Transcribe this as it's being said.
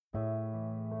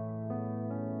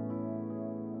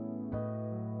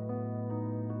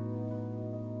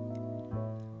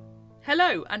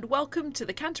Hello and welcome to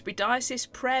the Canterbury Diocese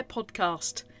Prayer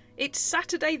Podcast. It's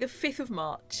Saturday the 5th of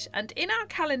March and in our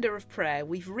calendar of prayer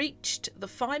we've reached the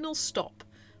final stop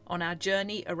on our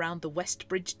journey around the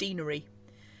Westbridge Deanery.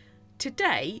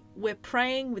 Today we're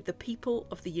praying with the people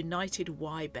of the United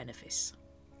Y benefice.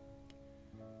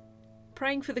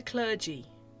 Praying for the clergy,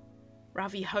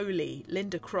 Ravi Holy,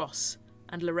 Linda Cross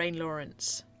and Lorraine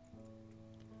Lawrence.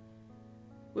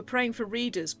 We're praying for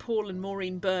readers Paul and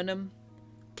Maureen Burnham,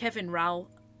 Kevin Rowell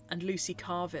and Lucy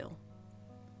Carville.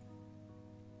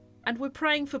 And we're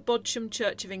praying for Bodsham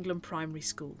Church of England Primary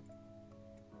School.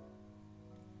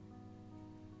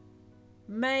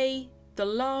 May the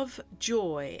love,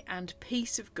 joy and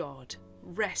peace of God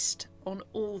rest on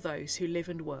all those who live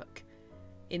and work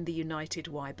in the United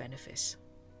Y benefice.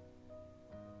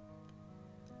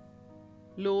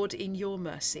 Lord, in your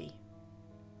mercy,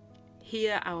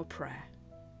 hear our prayer.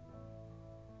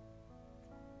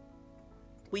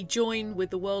 We join with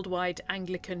the worldwide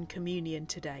Anglican Communion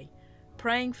today,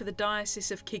 praying for the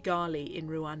Diocese of Kigali in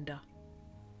Rwanda.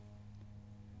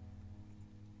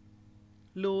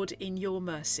 Lord, in your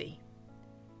mercy,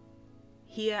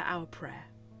 hear our prayer.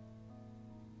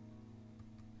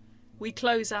 We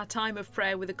close our time of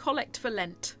prayer with a collect for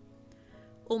Lent.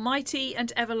 Almighty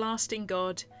and everlasting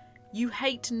God, you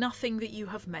hate nothing that you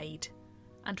have made,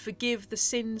 and forgive the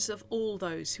sins of all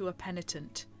those who are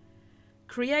penitent.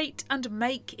 Create and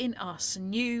make in us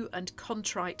new and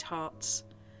contrite hearts,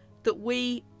 that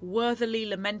we, worthily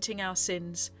lamenting our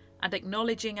sins and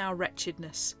acknowledging our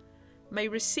wretchedness, may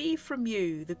receive from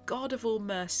you, the God of all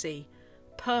mercy,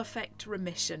 perfect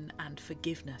remission and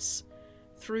forgiveness,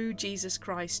 through Jesus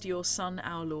Christ, your Son,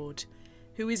 our Lord,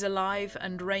 who is alive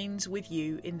and reigns with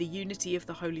you in the unity of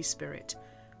the Holy Spirit,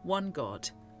 one God,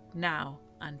 now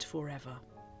and forever.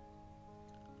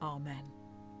 Amen.